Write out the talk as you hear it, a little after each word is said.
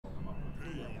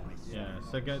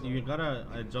second, you gotta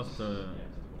adjust the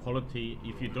quality.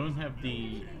 If you don't have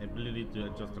the ability to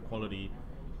adjust the quality,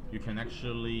 you can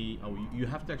actually, you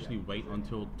have to actually wait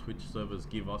until Twitch servers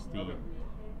give us the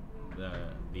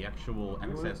actual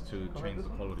access to change the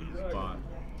qualities. But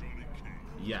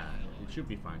yeah, it should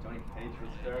be fine.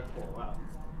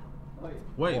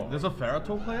 Wait, there's a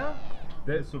Ferrotor player?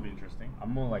 This will be interesting.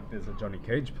 I'm more like there's a Johnny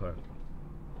Cage player.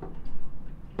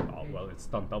 Oh well, it's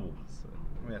stunt doubles. So.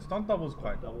 Yeah, stunt double's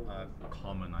quite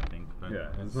common, I think. But Yeah,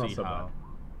 let's it's not see so how.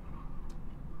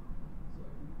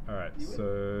 bad. Alright,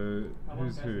 so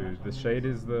who's who? The Shade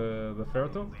is the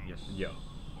Ferrotor? Yes. Yeah.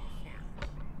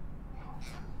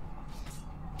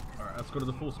 Alright, let's go to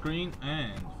the full screen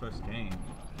and first game.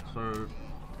 So,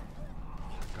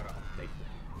 gotta update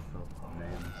the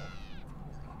names.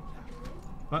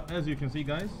 But as you can see,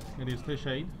 guys, it is the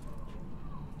Shade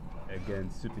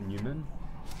Against Superhuman.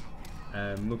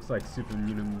 And looks like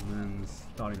Superhuman's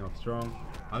starting off strong.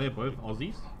 Are they both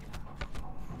Aussies?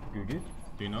 GooGie's.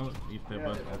 Do you know if they're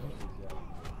both Aussies?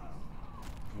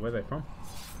 Where are they from?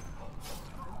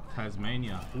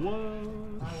 Tasmania.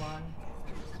 Whoa!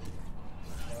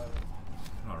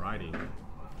 Alrighty.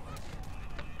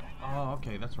 Oh,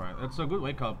 okay, that's right. It's a good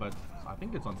wake up, but I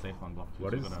think it's unsafe on block 2.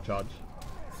 What is charge?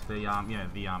 The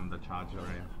the charge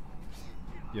area.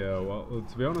 Yeah, well,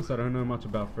 to be honest, I don't know much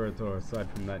about Ferrotor aside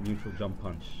from that neutral jump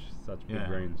punch. Such big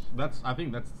range. I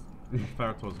think that's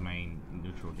Ferrotor's main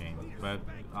neutral game. But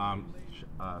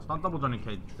stunt double Johnny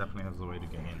Cage definitely has a way to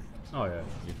get in. Oh yeah.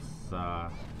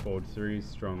 It's forward 3,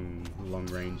 strong long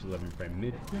range, 11 frame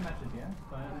mid.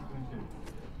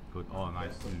 Good. Oh,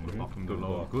 nice. Good blocking Good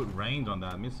below. block. Good range on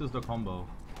that. Misses the combo.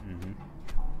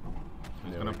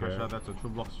 He's gonna pressure. That's a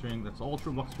true block string. That's all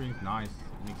true block strings. Nice.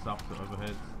 Mix up the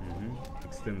overhead.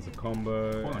 Extends the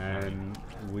combo, and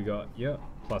we got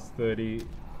plus 30,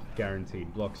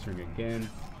 guaranteed block string again.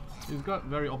 He's got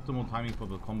very optimal timing for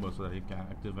the combo so that he can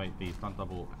activate the stunt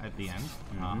double at the end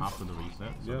after the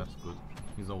reset. So that's good.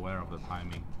 He's aware of the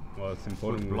timing. Well, it's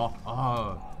important. Good block.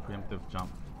 Oh, preemptive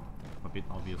jump. A bit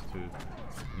obvious too.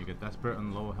 You get desperate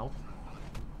and lower health.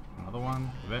 Another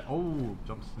one. Oh,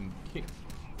 jumps and kicks.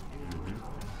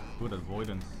 Good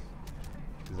avoidance.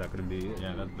 Is that going to be it?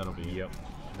 Yeah, that'll be it. Yep,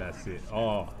 that's it.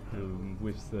 Oh,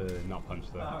 whiffs the nut punch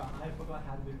though. I forgot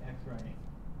how to do X-ray.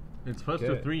 It's first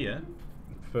to 3, yeah?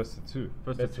 First to 2.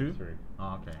 First to 2? 3.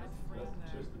 Oh, okay.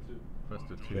 First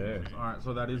to 2. Yeah. Alright,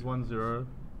 so that is 1-0.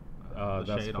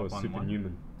 That's for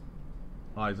Superhuman.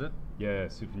 Oh, is it? Yeah,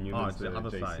 Superhuman. Oh, it's the other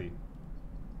JC. side.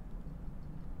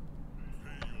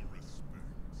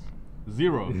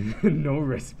 0. No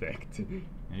respect. And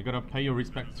you gotta pay your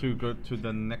respect to go to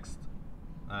the next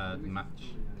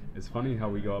match. It's funny how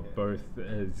we got both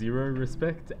 0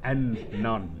 respect and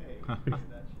none.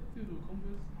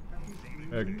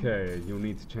 Okay, you'll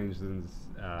need to change those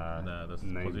the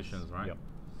names. positions, right? Yep.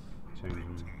 Change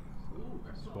them.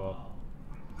 Swap.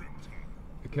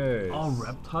 Okay. Oh,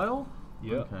 Reptile?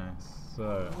 Yep. Okay.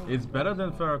 So it's better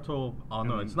than Ferrotor. Oh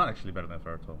no, it's not actually better than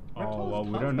Ferrotor. Oh well,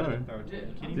 we don't know.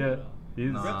 Yeah.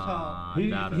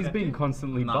 He's been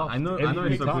constantly buffed. I know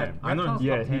he's a good. I know.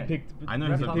 Yeah, he picked. I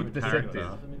know he's a good character.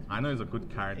 Deceptive. I know he's a good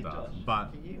character,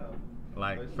 but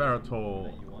like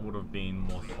Ferrotor would have been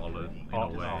more solid in a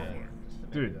way.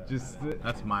 Dude, just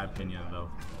that's my opinion though.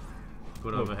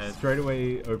 Good look, overhead. Straight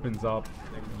away opens up,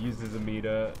 uses a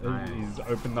meter, is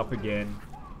opened up again.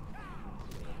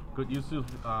 Good use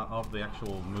of the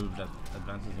actual move that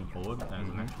advances him forward as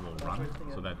an actual run,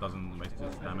 so that doesn't waste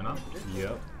his stamina.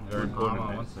 Yep, very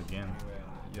important once again.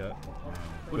 Yeah.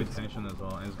 Good extension as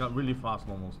well, and he's got really fast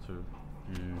normals too.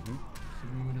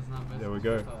 There we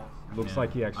go. Looks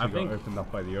like he actually got opened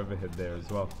up by the overhead there as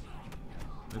well.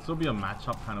 This will be a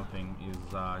matchup kind of thing.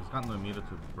 He's got no meter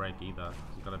to break either.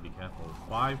 He's got to be careful.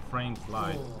 5 frame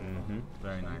slide.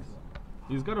 Very nice.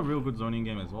 He's got a real good zoning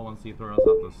game as well. Once he throws out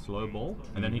the slow ball,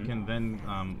 and then he can then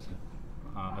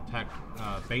attack,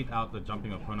 bait out the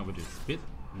jumping opponent with his spit,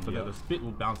 so that the spit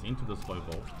will bounce into the slow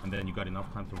ball, and then you got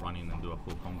enough time to run in and do a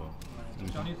full combo.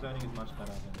 Johnny's zoning is much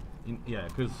better than yeah,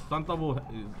 because stunt double,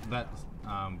 that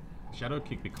shadow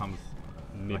kick becomes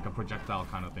like a projectile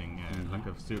kind of thing, like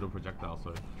a pseudo projectile.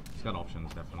 So he's got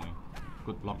options definitely.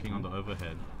 Good blocking on the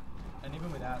overhead. And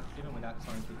even without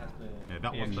Sonic, he has the... Yeah,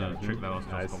 that was the trick that I was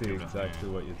I just see talking exactly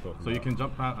about. what you're talking about. So you can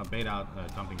jump out, bait out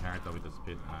a jumping character with the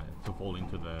spit to fall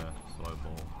into the slow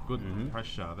ball. Good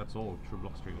pressure, that's all. True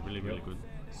block streak, really, really good.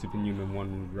 Superhuman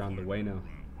 1 round away now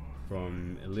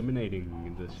from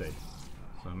eliminating the Shades.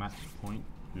 So match point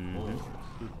for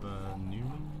Super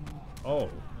Newman. Oh,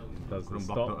 does the Couldn't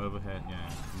stop. block the overhead, yeah.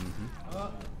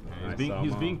 Oh. Yeah, Nice he's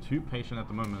armor. being too patient at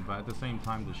the moment, but at the same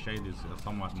time, the Shade is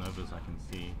somewhat nervous, I can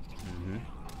see.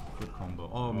 Good combo.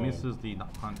 Oh, misses the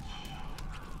nut punch.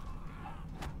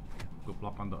 Good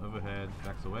block on the overhead,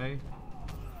 backs away.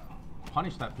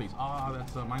 Punish that, please. Ah,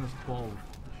 that's a minus 12.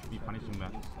 Should be punishing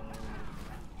that.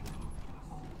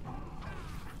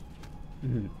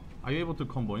 Are you able to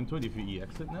combo into it if you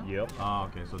EX it now? Yep. Ah,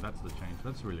 okay, so that's the change.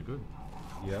 That's really good.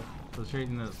 Yep. So Shade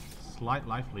in a slight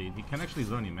life lead. He can actually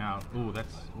zone him out. Oh,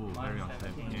 that's very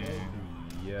unsafe. Yeah.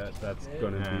 Yeah, that's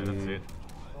gonna be. That's it.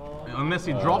 Unless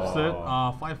he drops it,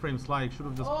 5 frame slide, should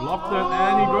have just blocked it,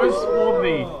 and he goes for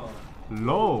the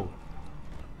low.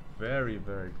 Very,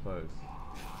 very close.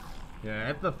 Yeah,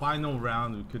 at the final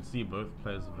round, we could see both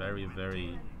players very,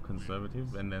 very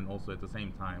conservative, and then also at the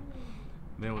same time,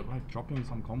 they were like dropping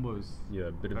some combos. Yeah,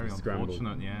 a bit of very a scramble.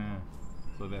 unfortunate. Yeah.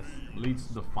 So that leads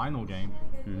to the final game.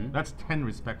 That's 10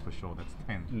 respect for sure. That's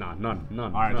 10. Nah, none.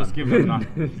 Alright, just give them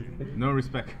none. No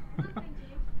respect.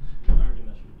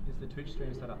 Is the Twitch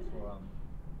stream set up for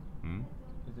Hmm?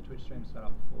 Is the Twitch stream set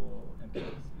up for MKX?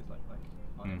 Is like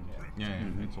on MKX? Yeah,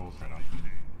 it's all set up.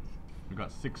 We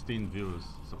got 16 viewers,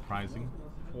 surprising.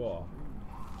 Whoa.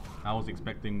 I was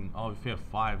expecting, if you have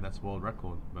 5, that's world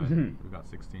record, but we got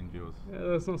 16 viewers. Yeah,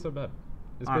 that's not so bad.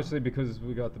 Especially because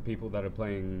we got the people that are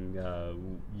playing.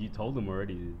 You told them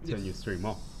already to turn your stream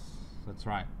off. That's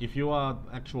right. If you are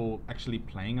actually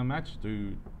playing a match,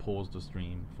 do pause the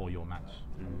stream for your match.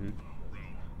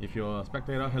 If you're a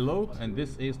spectator, hello, and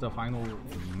this is the final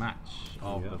match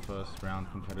of the first round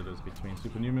competitors between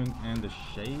Supernuman and the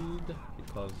Shade,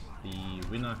 because the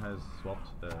winner has swapped,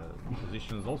 the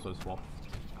positions also swapped,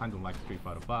 kind of like Street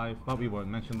Fighter 5, but we won't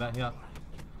mention that here.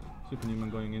 Supernuman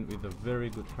going in with a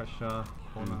very good pressure,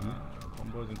 corner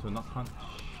combos into a nut punch.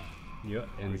 Yep,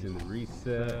 ends in the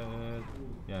reset.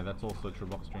 Yeah, that's also true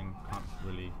box string, can't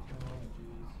really...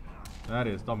 That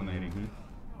is dominating.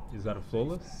 Is that a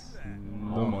flawless?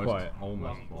 Almost, Not quite.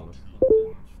 almost flawless.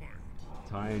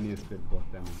 Tiniest bit of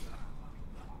block damage.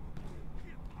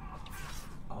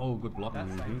 Oh, good block. That's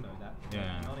safe though. That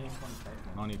Yeah. not even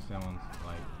safe. Non each someone's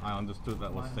like I understood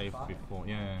that was safe before.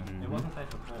 Yeah. It wasn't safe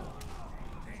before.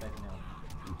 It's safe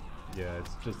now. Yeah,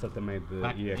 it's just that they made the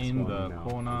Back EX in one the now,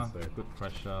 corner, so- good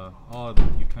pressure. Oh,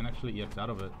 you can actually EX out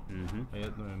of it. They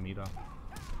had no meter.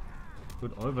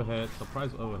 Good overhead,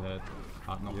 surprise overhead.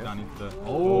 Hard knockdown into the.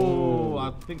 Oh, I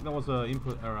think that was an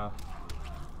input error.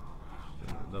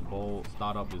 The ball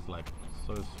startup is like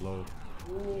so slow.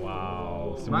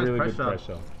 Wow, some Nice really pressure. good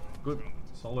pressure. Good,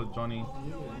 solid Johnny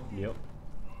Yep.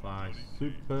 by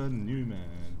Super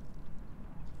Newman.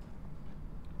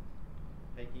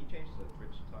 Hey, can you change the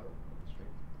Twitch title of the stream?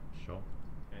 Sure.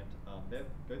 And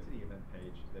go to the event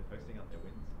page. They're posting out their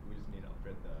wins. We just need to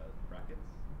upgrade the brackets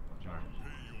on challenge.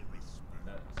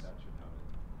 That should have it.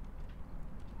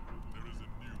 There is a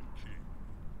new king.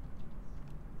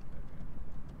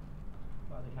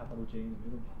 By the capital G in the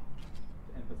middle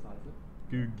to emphasize it.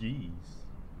 GooGie's.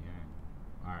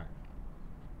 Yeah. Alright.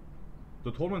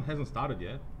 The tournament hasn't started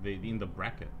yet. In the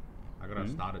bracket. I gotta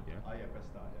start it yet. Oh yeah, press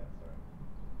start.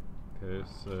 Yeah, sorry.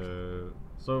 Okay,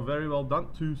 So very well done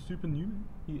to Super Newman.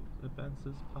 He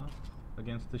advances past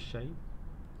against the Shade.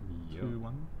 yep.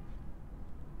 2-1.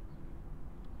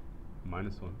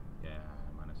 -1. Yeah,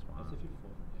 -1. That's if you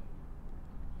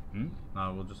fall.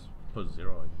 No, we'll just put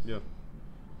 0, I guess. Yeah.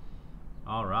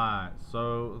 Alright,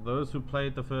 so those who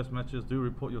played the first matches, do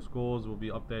report your scores. We'll be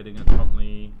updating it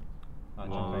promptly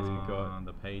On on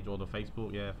the page or the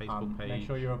Facebook. Yeah, Facebook page. Make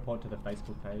sure you report to the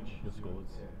Facebook page your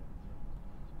scores.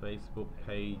 Facebook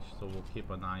page, so we'll keep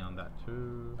an eye on that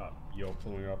too. You're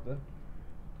pulling her up there?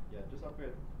 Yeah, just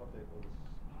update all the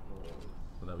scores.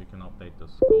 So that we can update the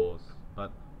scores.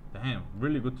 But damn,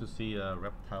 really good to see a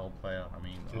reptile player. I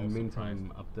mean, I In was the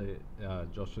meantime, update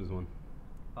Josh's one.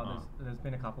 There's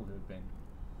been a couple who've been.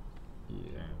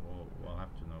 surprised. Yeah, we'll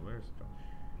have to know. Where's Josh?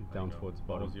 There Down you go. towards What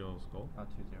bottom. was your score?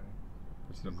 2-0.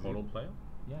 It's the Coddle player?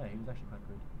 Yeah, he was actually quite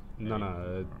good.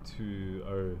 No,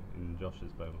 2-0 in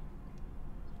Josh's favor.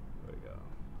 There we go.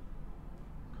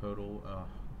 Coddle.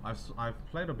 I've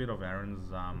played a bit of Aaron's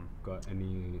Got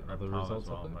any other reptile results as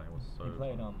well, up but there? it was so. He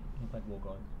played War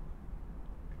God.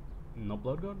 Not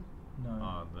Blood God?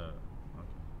 No. Okay.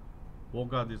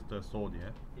 Warguard is the sword, yeah.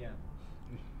 Yeah.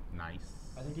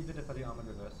 Nice. I think he did it for the armored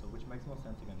reversal, which makes more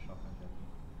sense against shotgun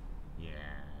jerky.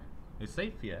 Yeah. It's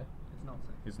safe, yeah. It's not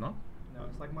safe. It's not. No,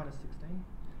 it's like -16,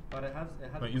 but it has.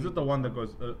 But is it the one that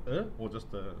goes or just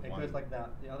the It one? goes like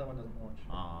that. The other one doesn't launch.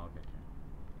 Ah,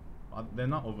 okay. They're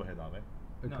not overhead, are they?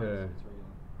 No, Okay, it's regular.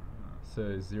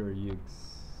 so 0 yigs.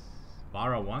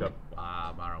 Bara 1? Yep.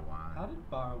 Ah, Bara 1. How did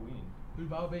Barra win? Who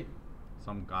Barra beat?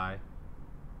 Some guy.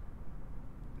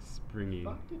 Springy.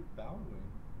 Fuck did Bao win?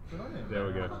 Good on him. There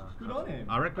we go. Good on him.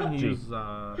 I reckon he G. uses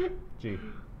G.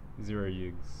 0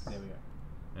 Yugs. There we go.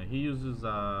 yeah, he uses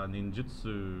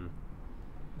ninjutsu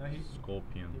No, he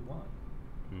scorpion. He won.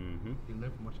 Mm-hmm. You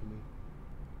learned from watching me.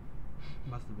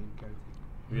 Must have been guaranteed.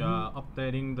 We are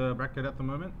updating the bracket at the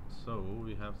moment, so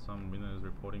we have some winners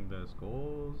reporting their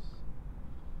scores.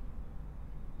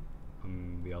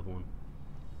 The other one.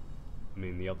 I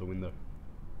mean, the other window.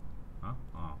 Huh?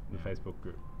 Oh, The yeah. Facebook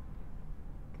group.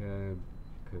 Okay,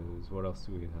 because what else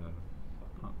do we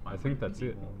have? I Fine. think that's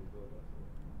it. Troll.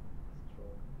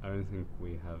 I don't think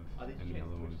we have Oh, did you any change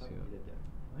other Twitch ones stuff?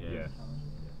 yet. You did, yeah. Yes.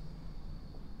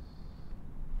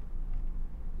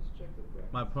 Just check the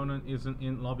brackets. My opponent isn't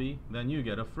in lobby, then you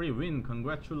get a free win.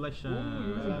 Congratulations.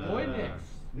 Ooh, it was a boy next.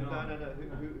 No, no, no.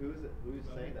 Who is it? Who's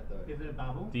saying that though? Is it a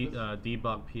babble?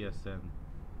 Debug PSN.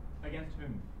 Against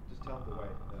whom? Just tell them to wait.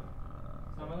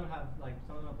 Some of them have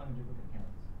some of them are playing duplicate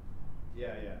accounts.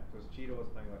 Yeah, yeah. Because Cheetah was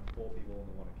playing like 4 people on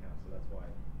the one account, so that's why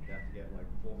they have to get like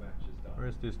 4 matches done. Where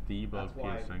is this Debug That's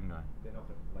why PSN guy? they're not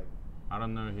gonna, like. I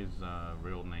don't know his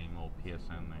real name or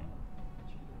PSN name.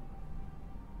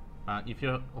 If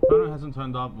your opponent hasn't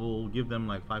turned up, we'll give them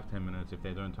like 5-10 minutes. If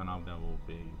they don't turn up,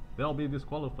 they'll be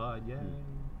disqualified. Yay!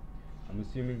 I'm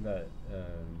assuming that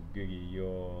Googie,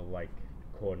 you're like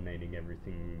coordinating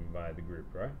everything via the group,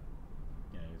 right?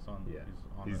 Yeah, he's on. Yeah.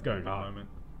 He's He's on going at the hard. moment.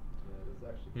 Yeah, this is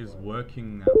actually. He's quite-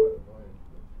 working now. quite annoying,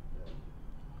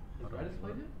 but, yeah. Is Radis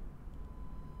played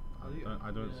it?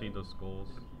 I don't see the scores.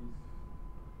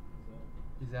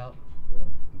 He's out.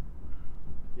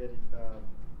 Yeah,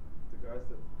 the guys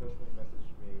that personally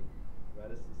messaged me,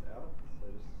 Radis is out, so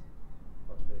just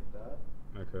update that.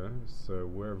 Okay, so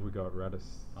where have we got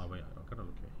Radis? Oh wait, I gotta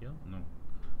look at here. No.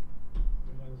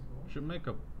 Should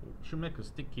make a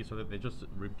sticky so that they just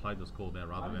reply the score there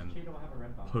rather than Cheetah will have a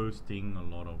red bar? posting a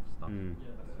lot of stuff. Mm. Yeah,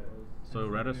 that's So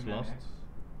and Redis Superman lost. X.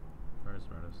 Where is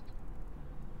Redis?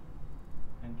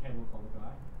 And K will call the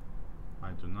guy.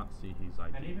 I do not see his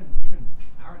ID. And even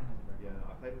Aaron has a red Yeah,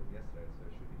 bar. I played with him yesterday, so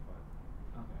it should be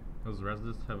fine. Okay. Does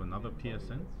Redis have another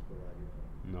PSN?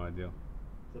 No idea.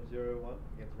 Sub-Zero 1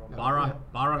 against Ron.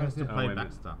 Bara has to Redis- play wait a minute.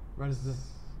 Baxter. Radis is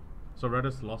this. So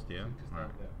Redis lost, yeah? Just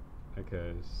Alright. Yeah.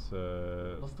 Okay,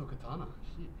 so Lost to Katana.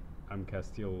 Shit. I'm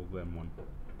Castile, them one.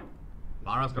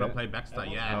 Bara's gotta Yeah. play Baxter, Oh,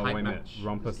 yeah, Oh, hype wait a minute. match.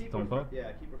 Romper Just keep Stomper?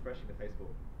 yeah, keep refreshing the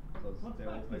Facebook. Because What's they're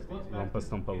all Baxter's- posting. what's Romper Baxter's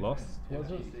Stomper PSN? lost?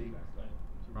 Was it?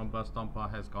 Romper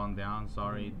Stomper has gone down,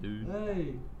 sorry dude.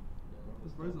 Hey.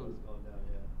 What's Romper Frozen? Stomper's gone down,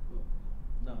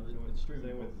 yeah. No, it's streaming.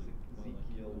 Same with properly.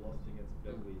 Ezekiel lost against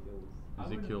Beverly Hills.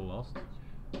 Ezekiel lost.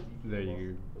 There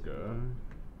you go.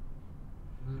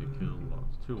 Ezekiel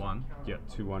lost. 2-1. Yeah,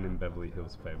 2-1 in Beverly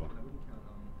Hills' favor.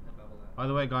 By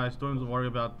the way guys, don't worry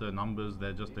about the numbers,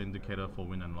 they're just the indicator for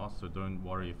win and loss, so don't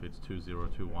worry if it's 2-0,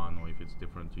 2-1 or if it's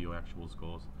different to your actual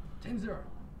scores. 10-0.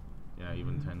 Yeah,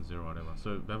 even 10-0, whatever.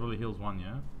 So Beverly Hills won,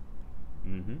 yeah?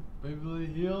 Mm-hmm. Beverly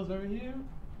Hills over here.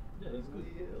 Yeah, that's good.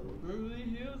 Beverly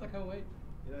Hills. I can't wait.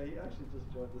 You know, he actually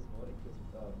just joined this morning because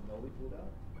Nolly pulled out.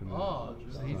 Oh,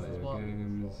 so he's as well.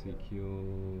 Game, Ezekiel,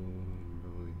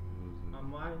 Beverly Hills.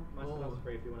 My Oh. setup's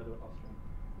free if you want to do it off stream.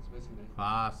 It's missing me.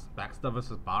 Fast, Baxter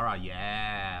versus Bara,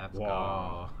 yeah, let's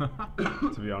Wow. go.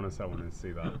 To be honest, I want to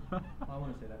see that. I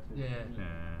want to say that too. Yeah.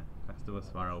 Yeah, Baxter versus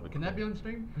Bara will be Can that be on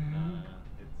stream?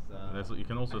 It's You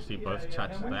can also see both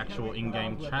chats, the actual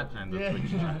in-game chat and the Yeah.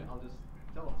 Twitch chat. I'll just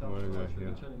tell Where is him. that here?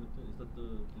 Is that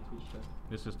the Twitch chat?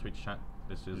 This is Twitch chat,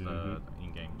 this is the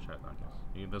in-game chat, I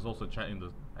guess. There's also chat in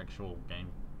the actual game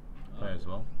play as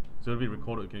well. So it'll be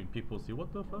recorded, can people see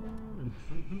what the fuck?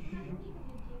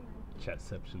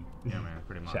 Chatception. Yeah man,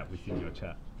 pretty much. Chat within your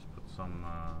chat. Just put some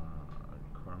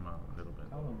chroma a little bit.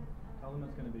 Tell them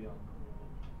it's going to be on.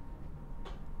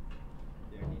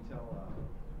 Yeah, can you tell?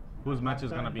 Whose match is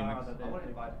Baxter gonna and be Bara next? that I want to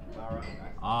invite Bara and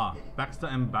Max. Ah, Baxter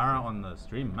and Bara on the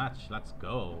stream match, let's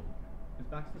go. Is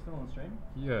Baxter still on stream?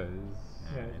 Yeah,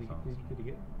 Yeah, he's on. Did he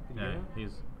get? Yeah,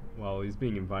 he's well, he's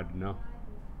being invited now.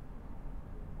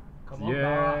 Come on, Yeah.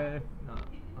 Bara. No.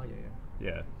 Oh yeah.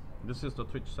 Yeah. this is the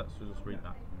Twitch set, so just read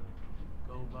that.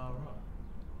 Go Bara.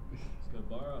 Let's go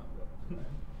Bara.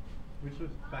 Which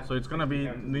was So it's gonna be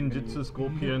Ninjutsu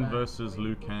Scorpion versus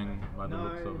Liu Kang by the No,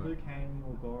 looks of Liu it. Kang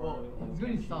or Goro Well, or he's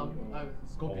going to Kenshi sub Or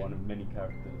Scorpion. one of many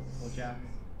characters. or Jax.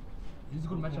 He's a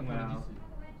good matchup for Wow. Ninjutsu.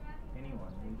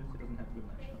 Anyone. He just doesn't have a good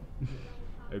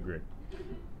matchup. Agree.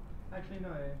 Actually,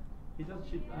 no. He does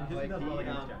shoot. He Like does well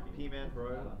against Jackie. P-Man Bro,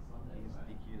 he's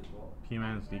DQ'd as well.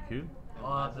 P-Man's DQ.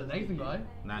 The Nathan guy.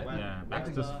 Nah, Waz- yeah, Waz-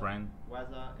 Baxter's friend.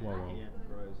 Wazza and Wow, wow. Ian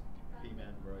Bros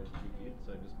P-Man, Rose, GooGie's,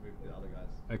 so just move the other guys.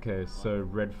 Okay, so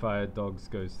Red Fire Dogs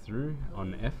goes through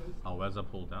on F. Weza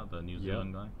pulled out, the New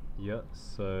Zealand guy. Yep,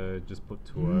 so just put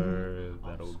tour,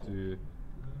 that'll do.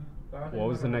 Barra, What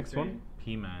was the next one?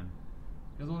 P-Man.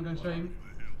 You guys want to go stream?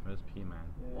 Where's P-Man?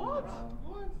 What?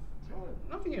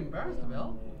 Nothing embarrassed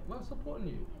about. I'm not supporting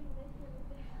you.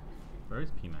 Where is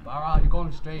P-Man? Barra, you're going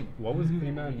to stream. What was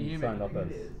P-Man You hear me? signed up as?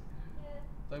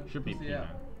 Don't Should be pussy P-Man. out.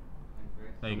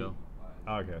 There you go.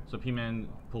 Oh, okay. So P-Man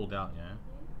pulled out, yeah?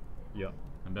 Yep.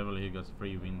 And Beverly Hills goes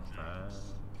free wins.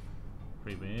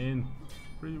 Free win.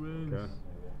 Free wins. Okay.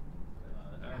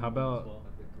 How about,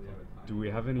 do we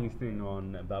have anything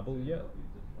on Babel yet?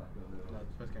 No,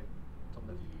 it's first game. Top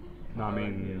left. No, I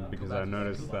mean, because I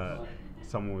noticed that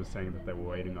someone was saying that they were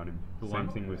waiting on him. Who Same won?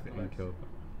 thing with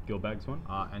Gilbag's one.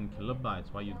 And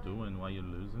Kilobytes, why you doing? Why you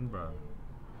losing, bro?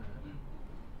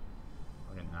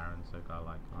 Fucking Aaron Circa,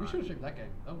 like. We should have alright. checked that game.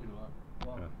 That would be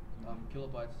alright. Yeah.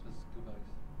 Kilobytes versus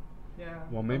Goobacks. Yeah.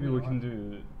 Well, maybe we can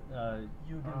do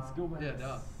you against Gilbag. Yeah, they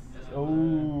are.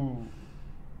 Oh.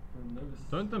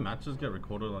 Don't the matches get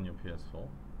recorded on your PS4?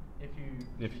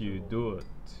 If you do it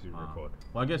to record.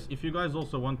 Well, I guess if you guys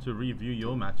also want to review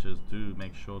your matches, do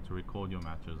make sure to record your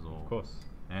matches, or Of course.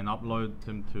 and upload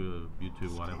them to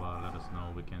YouTube, whatever. Let us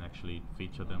know. We can actually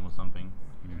feature them or something.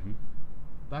 Mm-hmm.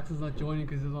 Baxter's not joining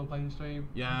because he's on playing stream.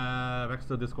 Yeah,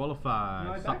 Baxter disqualified.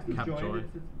 No, Suck Baxter's cap joined. joy.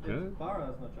 It's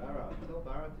Barra's not joined. Barra, tell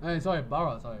Barra to Hey, sorry,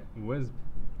 Barra, sorry. Where's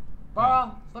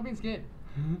Barra, stop being scared.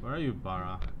 Where are you,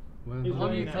 Bara? where's He's The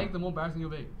longer you joining now. take, the more embarrassing you'll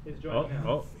be. He's Oh, joining now.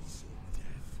 oh.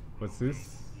 What's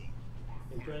this?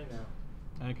 He's joining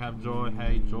now. Hey, Cap Joy.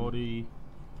 Hey, Jordy.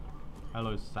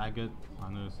 Hello, Sagat.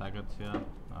 I know Sagat's here.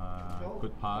 tell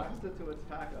Good part. Baxter to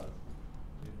attack us.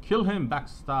 Kill him,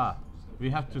 Baxter. We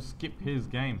have to skip his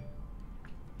game.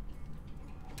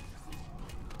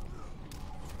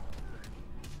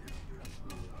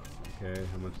 Okay,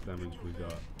 how much damage we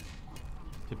got?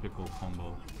 Typical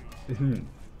combo.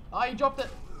 Ah, you dropped it!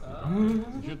 You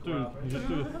should do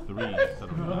 3 instead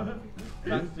of 1.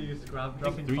 Baxter used to grab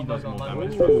I think 3 does more online.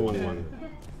 damage than 1.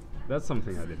 That's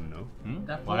something I didn't know. Hmm?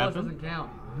 That What flash happened? doesn't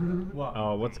count. What?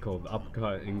 Oh, what's it called?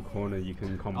 Uppercut in corner, you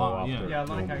can combo Oh, after. yeah. Yeah, a lot of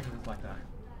normal. characters it's like that.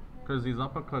 Because his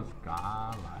uppercuts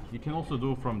gala. You can also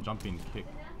do it from jumping kick.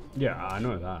 Yeah, I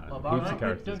know that. Oh, Heaps Barra, of quit,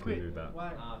 characters don't can quit. do that. Why?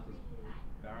 Because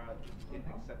Barra didn't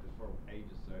accept it for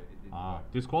ages, so it didn't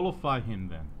work. Disqualify him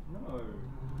then. No.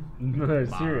 No,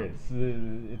 serious.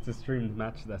 It's a streamed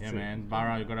match. That's Yeah, it. man.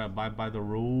 Bara, you gotta abide by the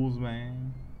rules,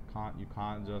 man. You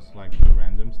can't just like do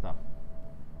random stuff.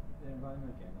 Yeah, invite him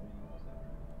again. I mean, what's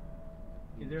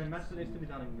that? Is there a match that needs to be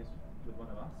done in this with one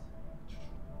of us?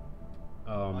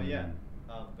 Oh yeah,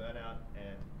 Burnout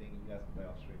and Thing, you guys can play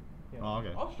off stream. Oh,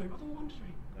 okay. Off stream, I don't want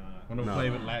stream. Wanna No. play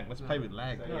with lag? Let's play with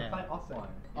lag. No, Yeah. play offline.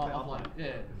 Oh, offline, yeah.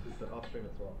 It's just off stream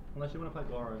as well. Unless you want to play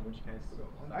Goro, in which case.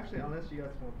 Actually, unless you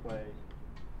guys want to play,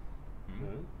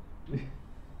 Huh?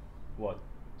 What?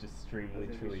 Just stream as in we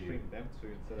literally. stream them two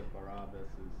instead of Barra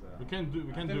versus. We can do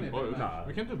think they both. Nah.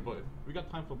 We can do both. We got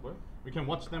time for both. We can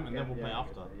watch them and then we'll play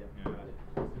after. Yeah.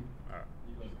 Alright.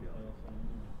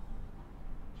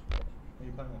 Are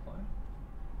you playing offline?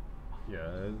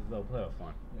 Yeah, they'll play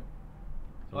offline. Yeah.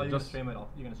 So Oh, you're just- gonna stream it off.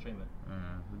 You're gonna stream it.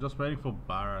 We're just waiting for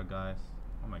Bara, guys.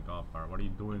 Oh my god, Bara, what are you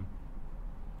doing?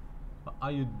 What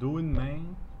are you doing,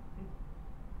 man?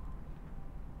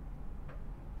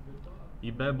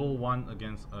 Ibebel won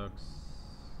against Urks.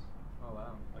 Oh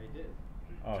wow. Oh, you did.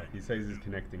 Oh, he says he's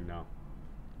connecting now.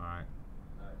 Alright.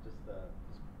 Just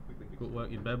quickly. Good work.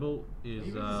 Ibebel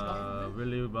is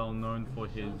really well known for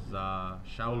his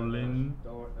Shaolin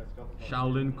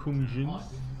Kung Jin.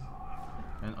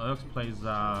 And Urks plays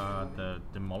the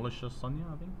Demolisher Sonya,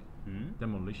 I think. Hmm?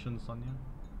 Demolition Sonya.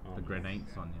 Oh. The Grenade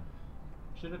Sonya.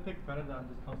 Should have picked Predator and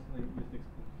just constantly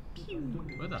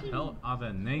used Where the hell are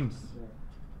their names?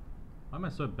 Why am I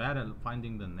so bad at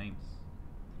finding the names?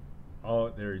 Oh,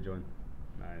 there he joined.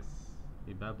 Nice.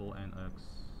 Ibebel and Urks.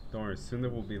 Don't worry, soon there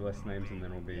will be less names and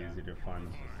then it'll be easy to find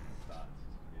them.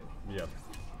 Yep.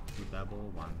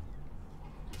 Ibebel 1.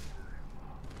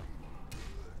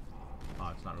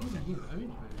 Oh, it's not really.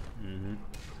 Mm-hmm.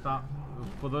 Start.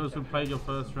 For those who played your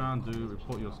first round, do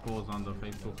report your scores on the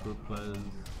Facebook group, please.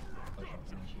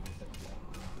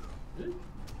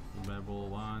 Ibebel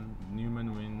 1.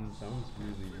 Newman wins. Sounds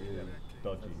really, really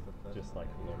dodgy. Just like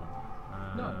a lot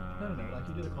of. No. Like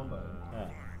you do the combo, Yeah.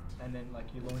 and then like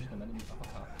you launch them, and then you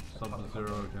uppercut.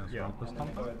 Sub-Zero against Yeah. Rumpus And then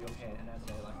they go Thumper. over your head, and as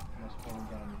they like almost falling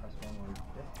down, you press 1-1.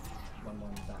 Yep.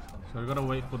 1-1 that's them. So we gotta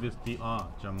wait for this DR.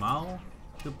 Jamal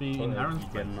should be in Well, Aaron's you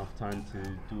place. get enough time to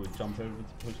do a jump over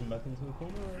to push him back into the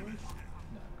corner, or at least?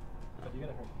 No. But you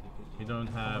gotta hurt the DP. You don't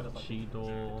have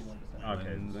Cheetor. Okay,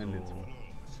 then it's. Wenzel.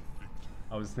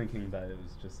 I was thinking that it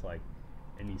was just like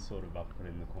any sort of uppercut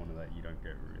in the corner that you don't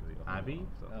get really. a whole Abby?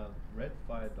 lot of, so. Red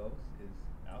Fire Dogs is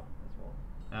out as well.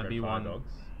 Abby Red Fire won.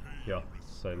 Dogs. Yeah,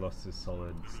 so lost to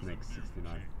Solid Snake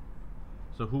 69.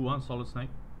 So who won Solid Snake?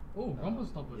 Oh, Rumble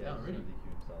Stomp was out already. DQ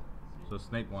himself. So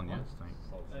Snake won, yeah? Nice. Snake.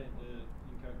 Hey, the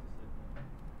in-character set.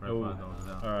 Red Oh, Fire Dogs is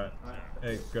out. alright.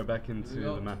 Hey, go back into Here we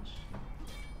go. the match.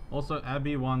 Also,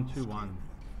 Abby won 2-1. Yep, I'll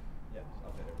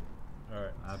bet everything.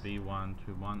 Alright. Abby won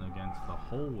 2-1 against the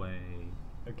Hallway.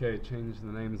 Okay, change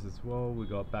the names as well. We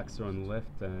got Baxter on the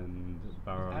left and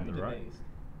Barra on the right.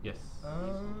 Yes.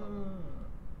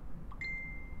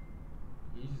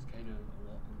 He uses Kano a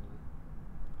lot in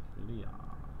Really,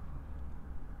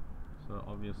 So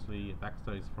obviously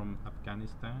Baxter is from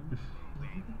Afghanistan.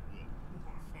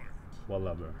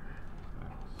 Wallaber.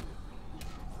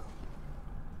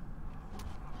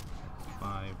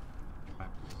 X5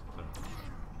 Baxter.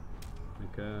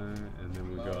 Okay, and then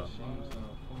we got. Uh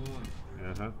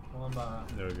huh. Come on, Bar.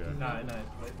 There we go. No,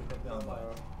 wait, we gotta be on by.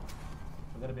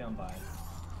 We gotta be on by.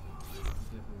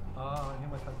 Oh, he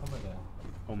almost had combo there.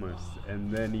 Almost,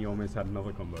 and then he almost had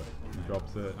another combo. He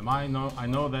drops it. I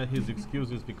know that his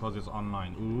excuse is because it's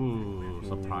online. Ooh,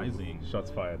 surprising. Ooh,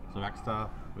 shots fired. So Baxter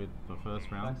with the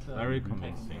first round, Baxter very taking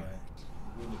convincing. away.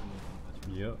 Really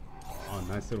convincing. Yep. Oh,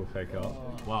 nice little fake out.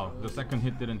 Wow, the second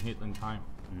hit didn't hit in time.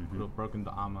 Mhm. Could have broken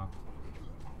the armor.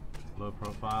 Low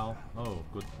profile. Oh,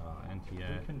 good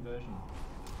anti-air. Good conversion.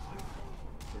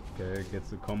 Okay, gets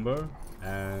the combo,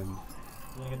 and You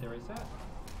gonna get the reset?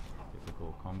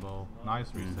 Difficult combo.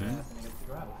 Nice reset. And he gets the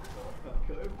grab.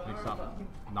 Mix up.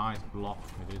 Nice block.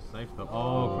 It is safe though.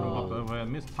 Oh, couldn't block the overhead.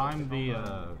 Mistimed the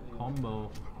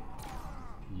combo.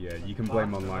 yeah, you can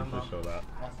blame online for sure that.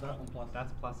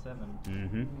 That's +7.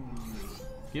 Mm-hmm.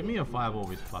 Give me a fireball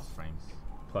with plus frames.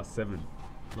 +7.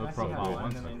 Low I see how profile it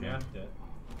once went and then again. nerfed it.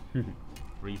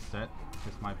 Reset.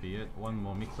 This might be it. One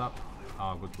more mix up.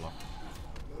 Ah, good block.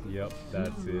 Yep,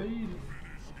 that's it.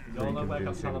 YOLO backup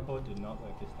convincing. teleport did not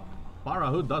work this time. Bara,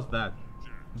 who does that?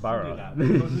 Barra.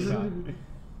 Don't do that.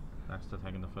 Baxter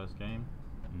taking the first game.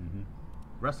 Mm-hmm.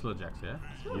 Wrestler Jacks, yeah?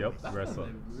 Yep, That's wrestler.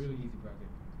 a really easy bracket.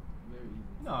 Very easy.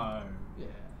 No. Yeah.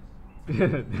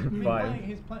 Five.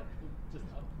 He's playing. Just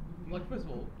like first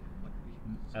of all, like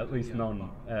At least none.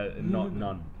 Not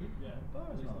none. Yeah,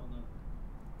 Bar's not.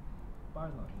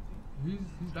 Bar's not easy.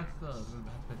 Who's Baxter going to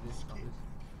have to this on this?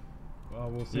 Well,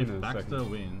 we'll see If in a Baxter second.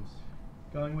 wins,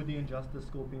 Going with the Injustice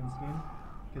Scorpion skin.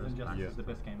 Because Injustice Yeah. This is the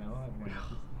best game ever. Everyone knows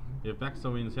this. if Baxter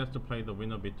wins, he has to play the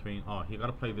winner between. Oh, he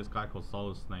gotta play this guy called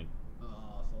Solid Snake. Oh,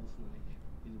 Soul Snake.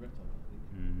 He's a reptile, I think.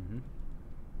 Mm-hmm.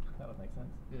 That would make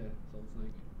sense. Yeah, Soul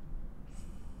Snake.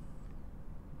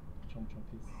 Chomp chomp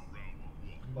piece.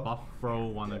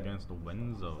 Buffro won against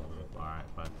Wenzel. Alright,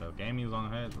 but the game is on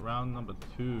head. Round number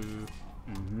 2.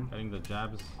 Mm-hmm. Getting the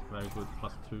jabs, very good.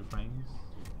 +2 frames.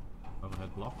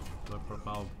 Overhead block. Low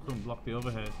profile. Couldn't block the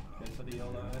overhead. Go for the YOLO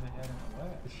overhead and it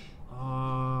works. Oh,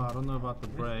 I don't know about the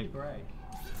Risky break. break.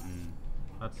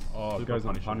 That's Oh, it super goes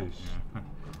punishable. unpunished. Yeah.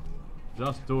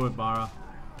 Just do it, Bara.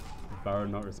 Barra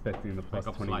not respecting the Back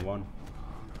up slide. +21.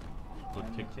 Good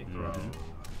And kick kick throw. Mhm.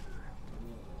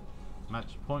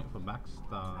 Match point for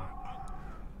Baxter.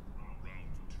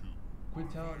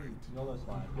 Quitality. YOLO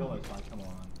slide. YOLO slide. Come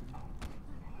on.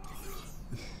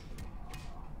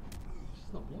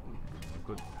 She's not blocking.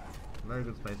 Good. Very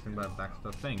good spacing by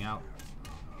Baxter. Staying out.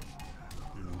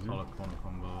 Mhm. Solid corner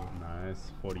combo.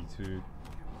 Nice, 42.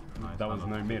 Nice That was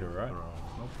other no meter, right? throw.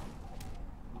 Nope.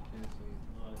 Okay,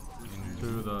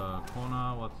 Into the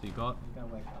corner. What's he got? He's gonna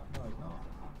wake up. No, he's not.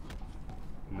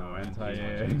 No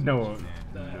anti-air. Yeah. No,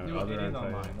 Yeah. no other It is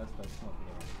anti-air. online. That's not the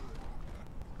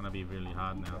It's gonna be really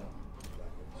hard now.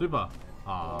 Super.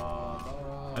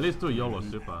 Ah. At least do YOLO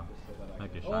super.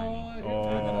 Make it shiny.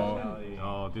 Oh.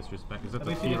 Oh, disrespect. Is it At the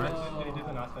least he did, T-Rex? did he do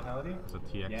the nice fatality? It's a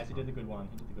TX. Yes, he did the good one.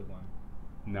 He did the good one.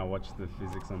 Now watch the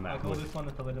physics on I that call hood. this one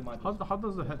the thalidomide. How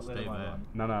does the head stay there?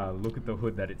 No, look at the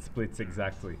hood that it splits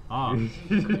exactly. Ah,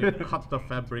 you cut the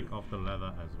fabric of the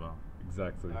leather as well.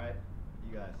 Exactly. Alright,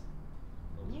 you guys.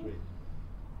 Little street.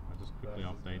 I'll just quickly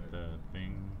update the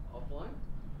thing. offline?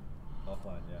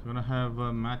 Offline, yeah. We're gonna have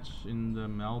a match in the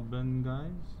Melbourne,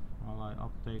 guys. While I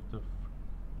update the.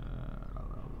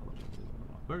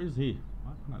 Where is he?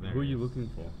 Why can't I- there Who are he you is. looking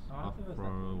for?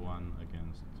 Buffro won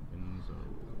against Windsor.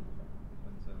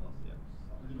 Wednesday lost, yeah.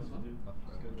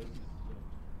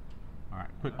 Alright,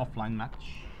 quick offline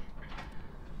match.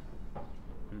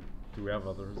 Do we have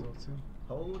other results here?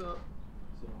 Hold up.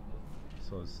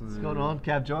 So it's What's going on,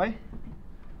 Cab Joy?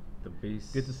 The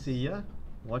beast. Good to see ya.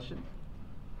 Watching.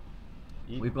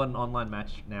 We've got an online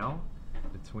match now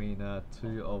between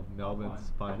two of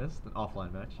Melbourne's finest, an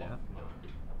offline match, yeah.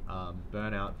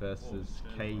 Burnout versus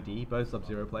KD, both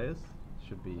Sub-Zero players.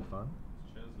 Should be fun.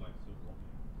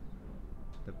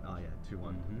 Oh yeah,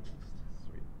 2-1.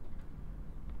 Sweet.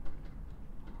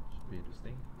 Should be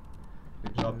interesting.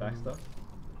 Good job, Baxter.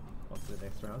 On to the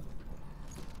next round.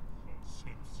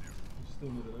 You still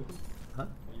need it open? Huh? Or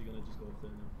are you gonna just go up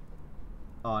there now?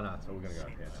 Oh no, so we're gonna go up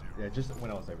here now. Yeah, just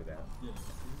when I was over there. Yeah.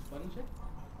 Button check?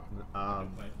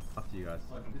 Up to you guys.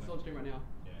 This is on stream right now.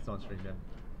 It's on stream, yeah.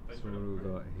 So what do we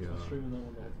got here? I'm streaming that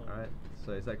one the whole time. Alright,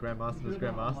 so is that Grandmaster versus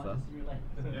Grandmaster?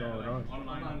 Going on.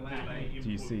 Do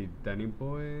you see Danny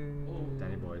Boy?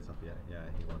 Danny Boy is up, yeah.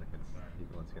 Yeah, he won against. He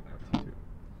wants to get that 2-2.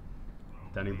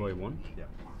 Danny Boy won? Yeah,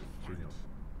 2-0.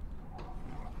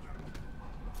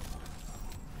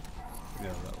 Yeah,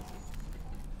 that was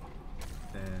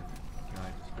And can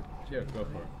I just it. Yeah, go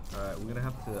for it. Alright, I'm gonna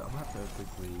have to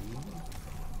quickly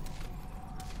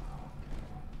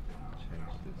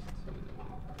change this to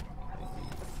KD.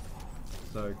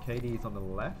 So KD is on the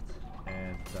left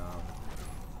and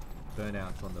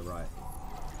Burnout's on the right.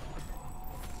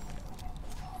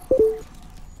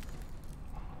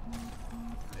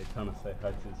 Hey, Thomas, say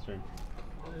hi to the stream.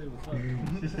 Hey, what's up?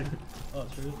 Oh,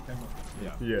 sure is the camera.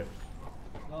 Yeah. Yeah.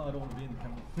 No, I don't want to be in the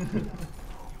camera.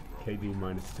 KD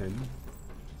minus 10.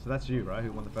 So that's you, right?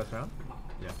 Who won the first round?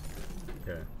 Yeah.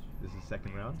 Okay. This is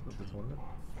second round of the tournament.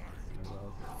 As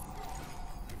well.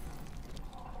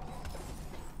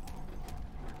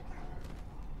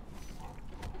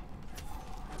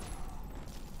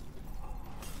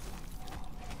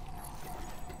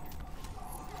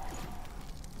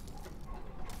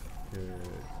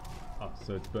 Oh,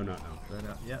 so it's Burnout now.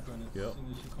 Burnout, yeah. Yep.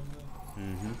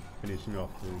 Finishing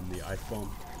off in the Ice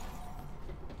Bomb.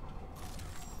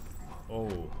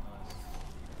 Oh.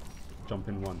 Jump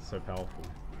in one, so powerful.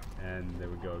 And there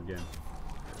we go again.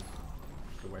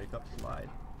 The wake up slide.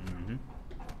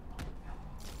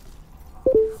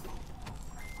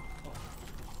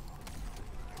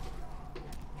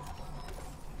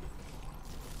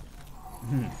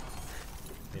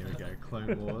 Here we go,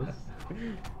 Clone Wars.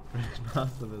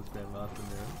 Grandmaster vs Grandmaster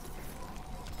Mirrors.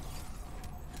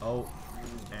 Oh,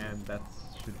 and that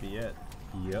should be it.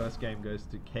 Yep. First game goes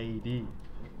to KD,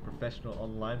 professional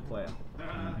online player.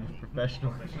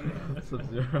 Professional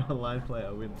Sub-Zero online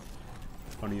player wins.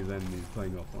 Funny as end, he's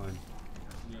playing offline.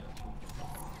 Yeah, true.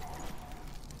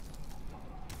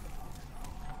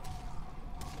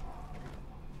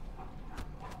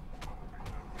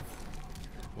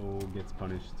 All gets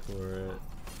punished for it.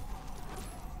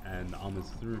 And armors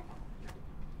through.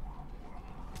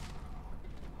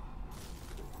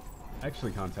 I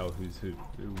actually can't tell who's who.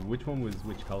 Which one was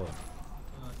which color?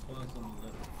 Close on the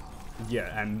left.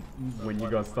 Yeah, and when you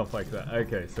got stuff like that.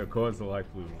 Okay, so Koa's the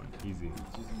light blue one. Easy.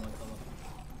 It's using my color.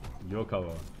 Your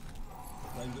color.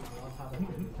 Like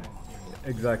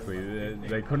Exactly.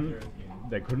 They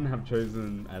couldn't have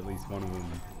chosen at least one of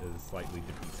them as slightly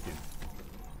different skin.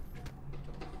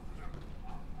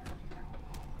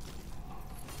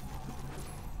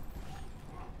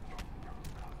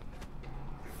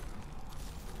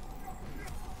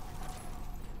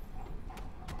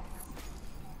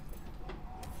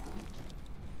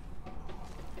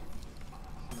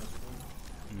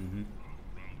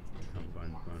 Can't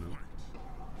find Bono.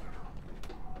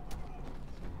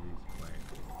 He's playing.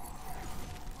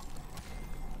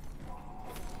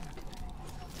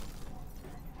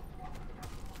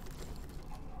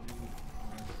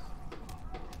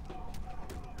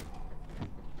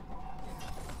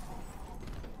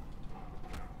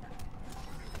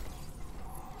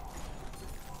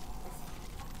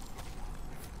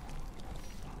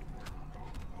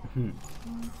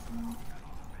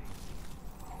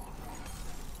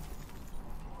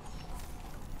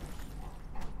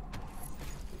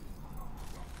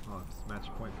 Oh, it's match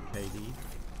point for KD.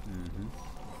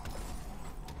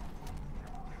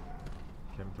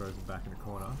 Kevin throws it back in the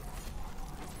corner.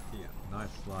 Yeah, nice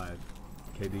slide.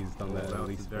 KD's done that That at was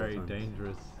least a very 4 times.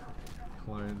 dangerous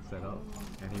clone setup,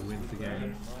 and he wins the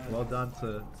game. Well done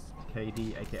to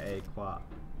KD, aka Qua.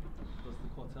 what's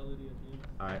the quality at the end?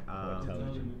 Alright,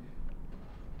 Quality.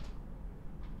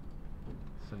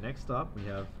 so next up we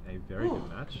have a very good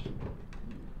match.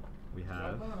 We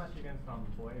have, match against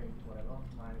boy, whatever,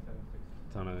 976.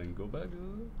 Tana and Goldberg,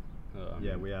 is it?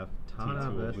 yeah, we have Tana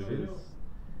T2 versus Oblivious.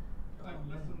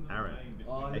 Aaron,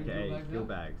 aka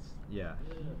Gilbags. Yeah.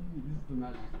 This is the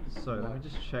match. So let me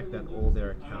just check that all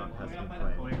their account has been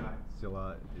played.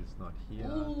 Zilla is not here.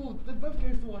 Ooh, they're both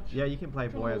games to watch. Yeah, you can play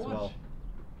boy as well.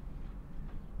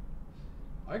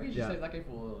 I reckon you should Yeah. save that game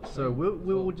for. So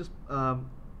we'll just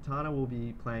Tana will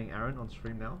be playing Aaron on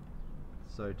stream now.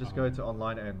 So just go to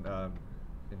online and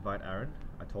invite Aaron.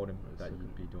 I told him that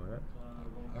you'd be doing it.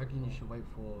 I reckon you should wait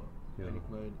for Panic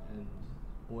Mode and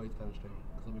always play on stream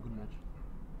because it'll be a good match.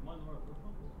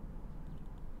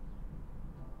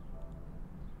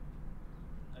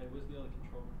 Hey, where's the other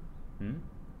controller?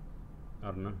 I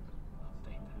don't know.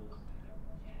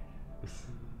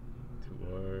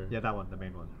 Yeah, that one, the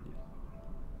main one.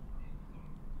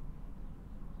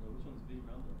 Which one's V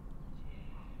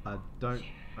rounder? Don't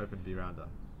open V-Rounder.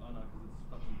 Oh no, because it's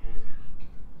stuck in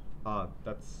pause.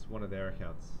 That's one of their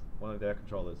accounts. One of their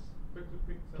controllers. Quick.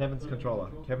 Kevin's controller.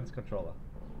 Kevin's controller.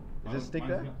 Is it stick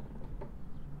there?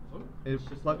 It's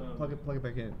just, Plug it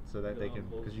back in so that they can,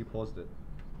 because you paused it.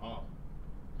 Oh.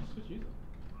 Just switch user.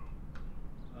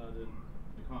 Then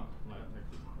You can't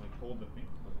like hold the thing.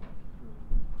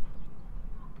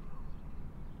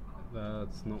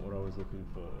 That's not what I was looking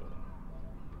for.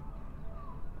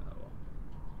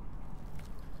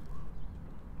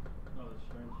 oh, that's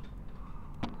strange.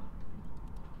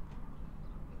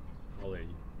 I'll let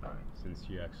you, since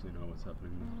you actually know what's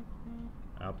happening.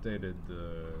 I updated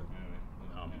the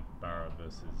Barra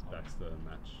versus Baxter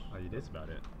match. Oh, you did? That's about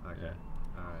it. Okay.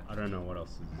 Yeah. Alright. I don't know what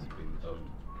else has been done.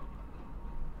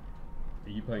 Are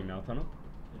you playing now, Tana?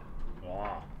 Yeah.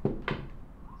 Wow.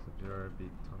 Sub-Zero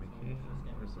beat Tommy King.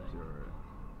 Where's Sub-Zero?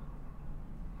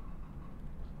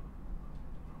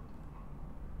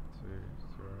 2-0.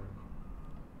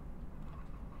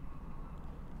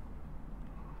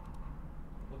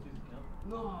 What's his account?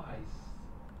 Nice.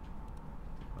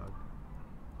 Bug.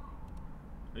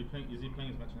 Are you playing? Is he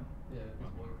playing his match now? Yeah, it's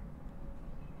one.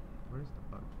 Where's the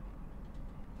bug?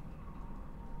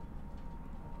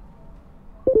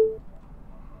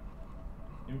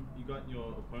 You got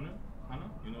your opponent, Hannah?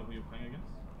 You know who you're playing against?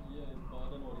 Yeah, but I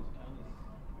don't know what his account is.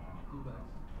 Two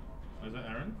backs. Oh, is that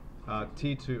Aaron?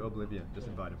 T2 Oblivion. Just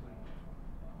invite him.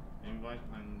 Invite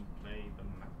and play the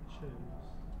matches.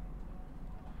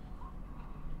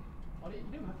 Oh, you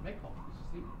don't have to make calls. It's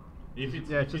just him. If it's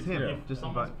Yeah, just him. If Just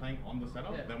someone's invite. playing on the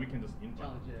setup, Yeah. then we can just invite.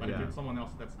 Challenge, yeah. But if Yeah. it's someone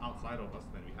else that's outside of us,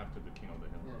 then we have to do King of the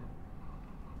Hill. Yeah.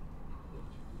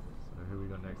 So who we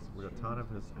got next? We got Tana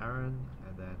versus Aaron,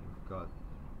 and then we've got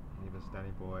me versus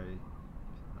Danny Boy.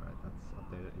 Alright, that's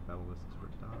updated. Ibabel versus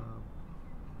Radam.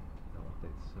 They'll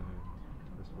update soon.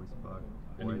 This voice bug.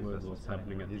 Any Boys word versus what's Danny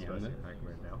happening Boy. at He's the end versing there? Hank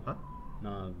right now. Huh?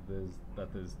 No,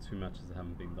 there's two matches that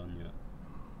haven't been done yet.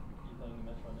 You're playing the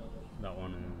match right now, though. That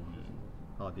one and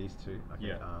Oh, these two? Okay.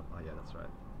 Yeah. Oh yeah, that's right.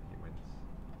 He wins.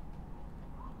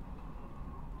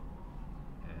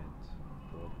 And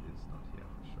Bob is not here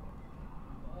for sure.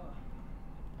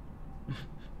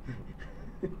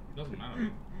 It doesn't matter.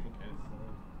 Who cares?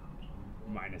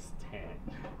 -10.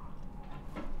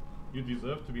 You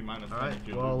deserve to be minus 10 Alright, if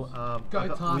you well, lose. Go, I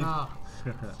thought Tana!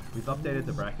 we've updated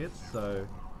the brackets, so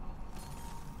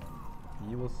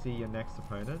you will see your next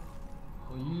opponent.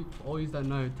 For you, for all you that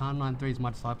know, Tan93 is my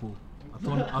disciple. I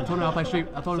told him how to play street.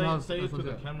 I told him how to Say it to play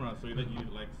the Sub-Zero. camera so that you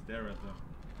like stare at them.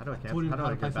 How do I I cancel? told him How do how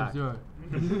I to play get back? Sub-Zero.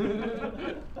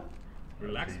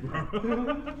 Relax, bro.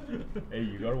 Hey,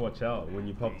 you gotta watch out. When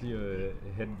you popped your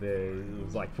head there, it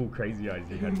was like full crazy eyes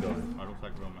you had going. Oh, looks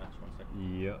like real match. 1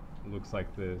 second. Yeah, looks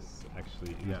like there's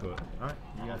actually Yeah. input. Alright,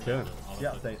 you guys. Okay.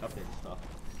 Yeah, update stuff.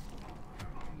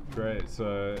 Great,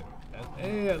 so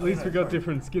at least we got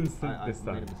different skins this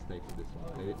time. made a mistake with this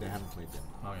one. They haven't played yet.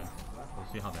 Oh yeah. We'll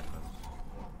see how that goes.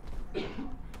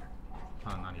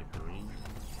 93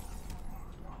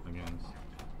 against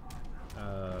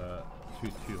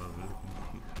 2-2 over.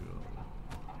 2-2 over.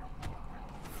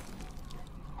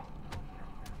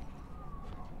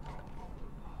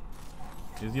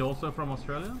 Is he also from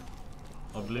Australia?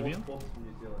 Oblivion? Bob's from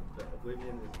New Zealand. The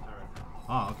Oblivion is Aaron.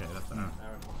 Oh, okay, that's Aaron.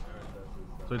 Aaron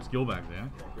versus. So it's Gilbags, yeah?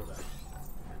 Yeah, Gilbert.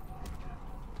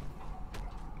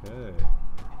 Okay.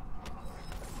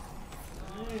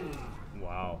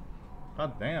 Wow.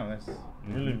 God damn, that's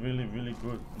really, really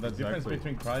good. The difference Exactly.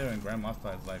 between Cryo and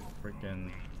Grandmaster is like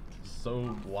freaking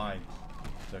so wide.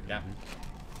 The gap,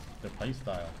 the play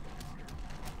style.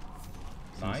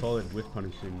 Some solid whiff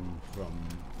punishing from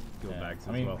Yeah. Gilbags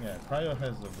I mean, as well. yeah, Cryo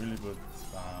has a really good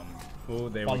Oh,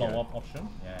 there we go. follow-up option.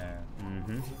 Yeah.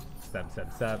 Stab,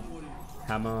 stab, stab.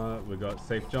 Hammer, we got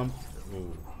safe jump.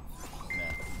 Ooh.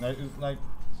 Yeah. No, it's like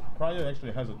Cryo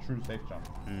actually has a true safe jump,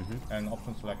 and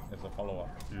option select is a follow-up.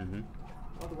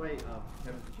 By the way,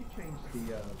 Kevin, did you change the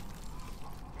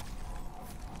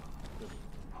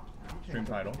Stream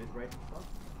title? Is rating stuff?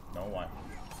 No, why? Okay,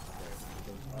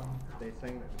 because they're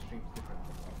saying that the stream's different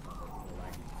from more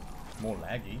laggy. More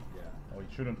laggy? Yeah. Oh, it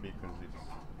shouldn't be because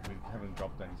we haven't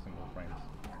dropped any single frames.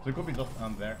 So it could be just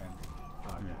on their end.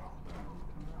 Okay.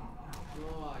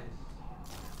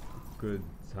 Good,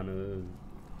 kind of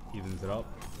evens it up.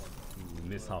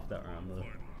 Miss half that round though.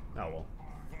 Oh well.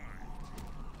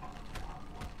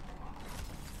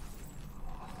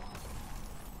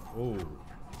 Oh,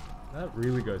 that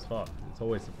really goes far. It's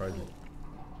always surprising.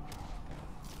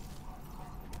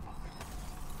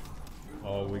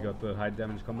 Oh, we got the high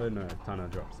damage combo. No, Tana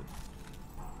drops it.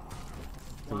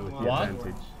 Still with the What?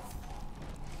 advantage.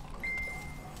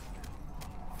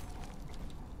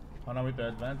 Tana with the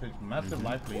advantage, massive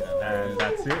life lead. And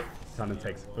that's it. Tana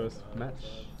takes the first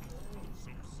match.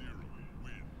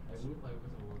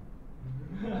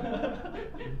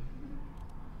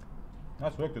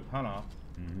 Nice work to Tana.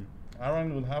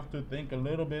 Aaron would have to think a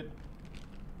little bit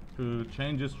to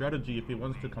change his strategy if he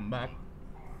wants to come back.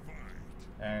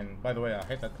 And by the way, I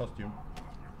hate that costume.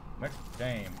 Next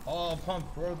game. Oh, can't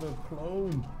throw the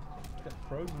clone. Get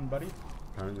frozen, buddy.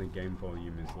 Apparently game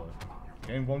volume is low.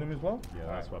 Game volume is low? Yeah,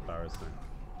 that's what Barra's saying.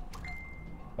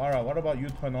 Bara, what about you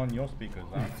turn on your speakers?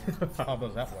 How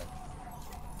does that work?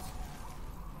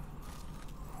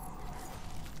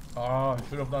 Oh, I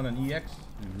should have done an EX.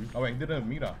 Oh wait, he didn't have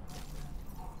meter.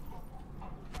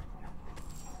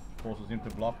 Forces him to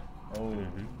block. Oh.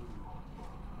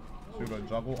 Pseudo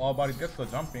juggle. Oh, but he gets the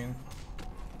jump in.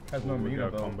 Has no meter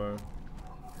though. Combo.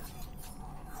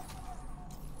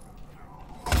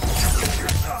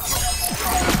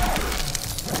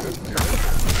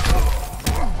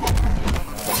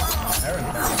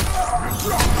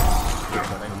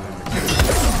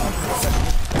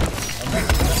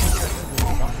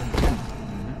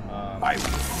 I will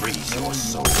freeze your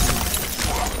soul.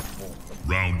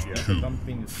 Round 2.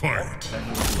 Fight.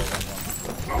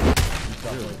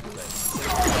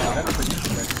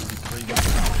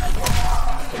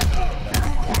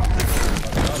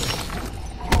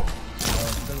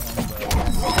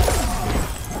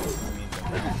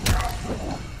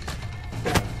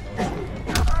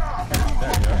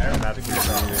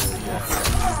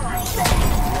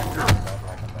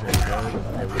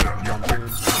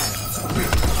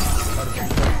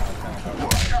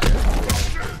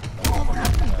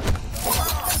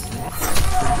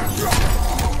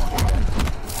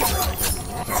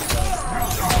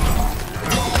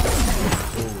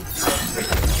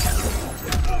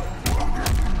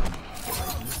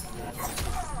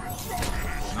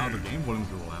 Now the game volume's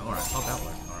a little loud. Alright, how that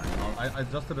works. Alright, I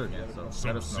adjusted it again, so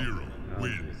let us know. Sub-Zero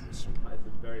wins.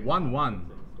 1-1.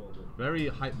 Very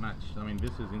hype match. I mean,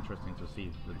 this is interesting to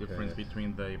see the difference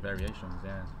between the variations.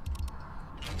 Yeah.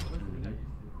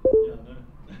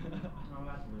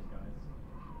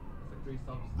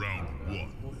 Round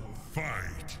 1.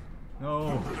 Fight.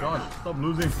 No, Josh, stop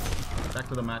losing. Back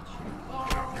to the match.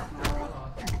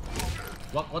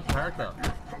 What character?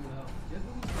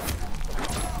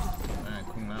 Man,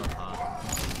 Kung Lao is hard.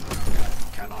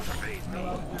 Cannot evade me.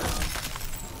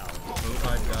 Looks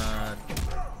like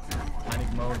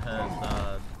Panic Mode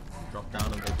has dropped out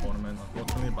of the tournament,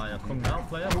 unfortunately, by a Kung Lao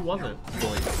player. Who was it?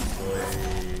 Boy,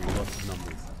 lots of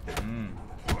numbers.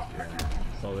 Yeah.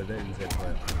 Solid NZ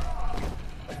player.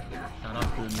 Shout out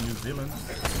to New Zealand.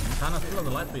 Tana still has a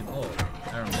light lead. Oh,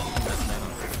 Aaron, watching that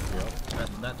shadow. Yep.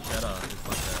 That shadow is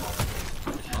like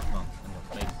a shotgun in your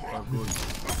face. So good.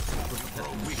 Good for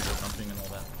catching people jumping and all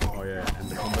that. Oh yeah, and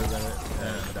the combo there.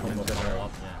 The combo follow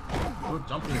up, yeah. Good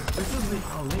jumping. This is the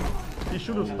link. He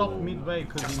should have stopped midway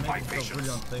because he made himself really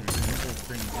unsafe. The full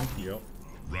screen empty. Yep.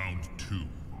 Round 2.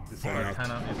 So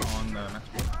Tana is on the match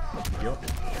board. Yep.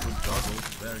 Good juggles.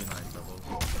 Very nice juggles.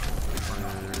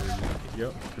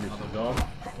 Yep. Finish Another the dog.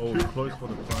 Oh, too close for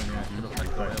the clone, yeah. Should have had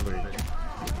a little bit.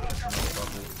 Another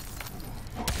juggle.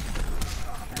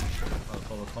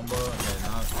 Follow combo, and then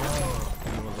now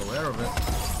he was aware of it.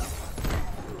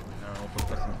 Aaron also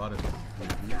pressing buttons.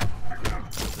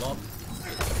 Block.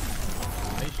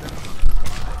 Patience.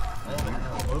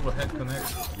 Oh, overhead connect.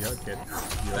 yeah, get.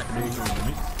 Back into the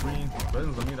mid screen.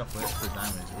 Burns the meter for extra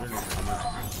damage. Really, really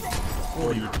nice.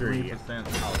 43%.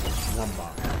 One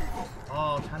bar.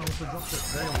 Oh, Tana also dropped it.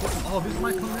 Very important. Oh, this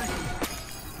might connect.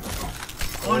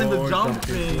 Oh, and the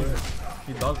jumping.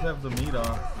 He does have the meter.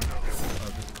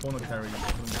 This corner carry.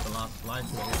 The last slide.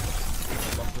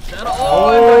 Lost the shadow. Oh,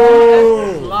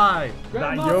 and the slide.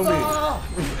 Naomi.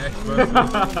 X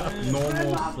versus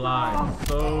normal slide.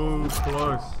 So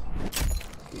close.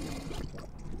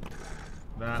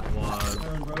 That was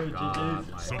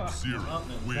godlike. Sub-Zero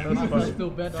That's wins. still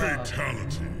better.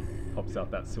 Fatality. Pops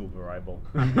out that silver eyeball.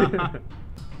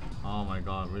 Oh my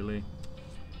god, really?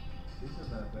 This is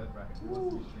the third bracket. Who wants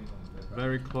to be shooting on the third bracket?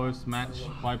 Very close match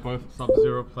by both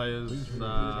Sub-Zero players.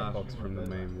 Pops from the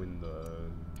main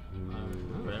window.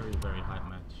 Very, very hype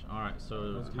match. Alright,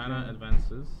 so Tana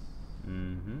advances.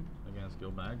 against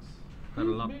Skill Bags. Better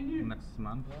luck next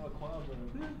month.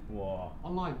 Wow.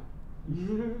 Online.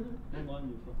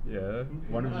 Yeah.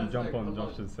 Why don't you jump on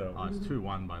Josh's cell? Oh, it's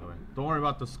 2-1 by the way. Don't worry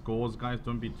about the scores, guys.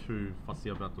 Don't be too fussy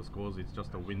about the scores. It's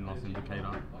just a win-loss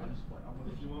indicator.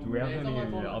 Do we have any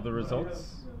other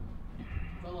results?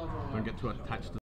 Don't get too attached to